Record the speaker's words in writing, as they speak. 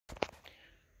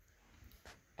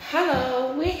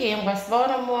Hello, we're here in West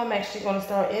Baltimore. I'm actually going to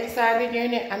start inside the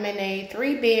unit. I'm in a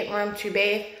 3-bedroom,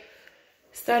 2-bath,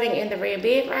 starting in the red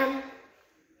bedroom.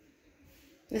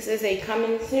 This is a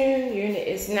coming soon. Unit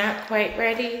is not quite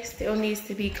ready, still needs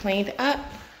to be cleaned up,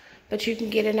 but you can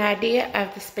get an idea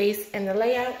of the space and the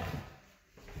layout.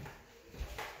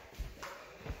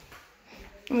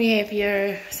 We have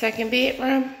your second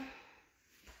bedroom,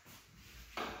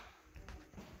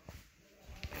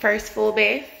 first full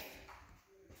bath,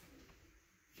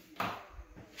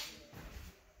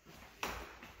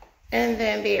 and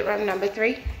then bedroom number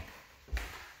 3.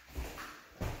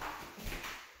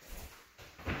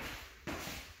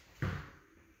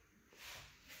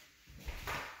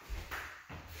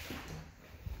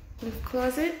 With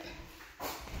closet.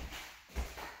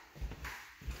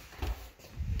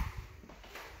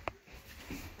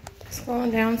 Just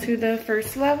going down to the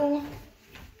first level.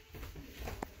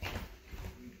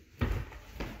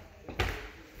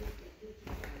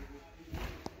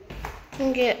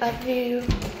 And get a view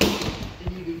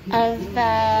of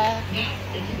the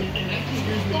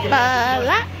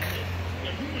block.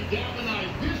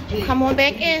 Come on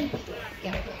back in.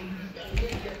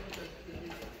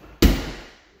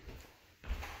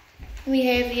 We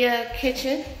have your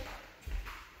kitchen,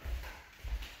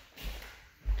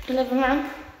 living room,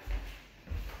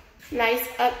 nice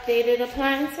updated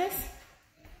appliances.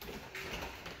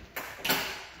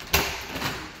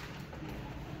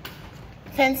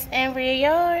 Fenced and rear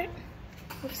yard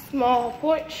with small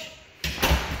porch.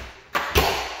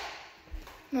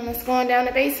 And let's go on down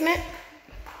the basement.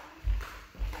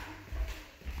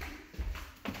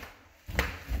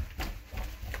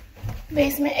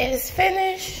 Basement is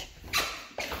finished.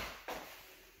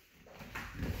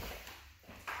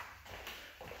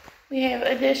 We have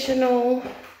additional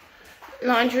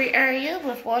laundry area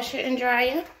with washer and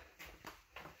dryer.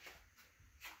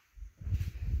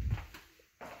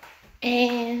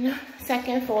 And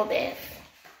second full bath.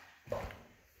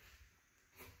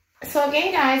 So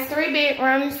again guys, 3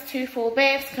 bedrooms, 2 full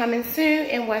baths coming soon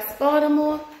in West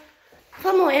Baltimore.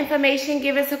 For more information,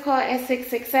 give us a call at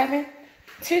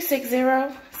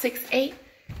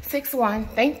 667-260-6861.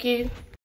 Thank you.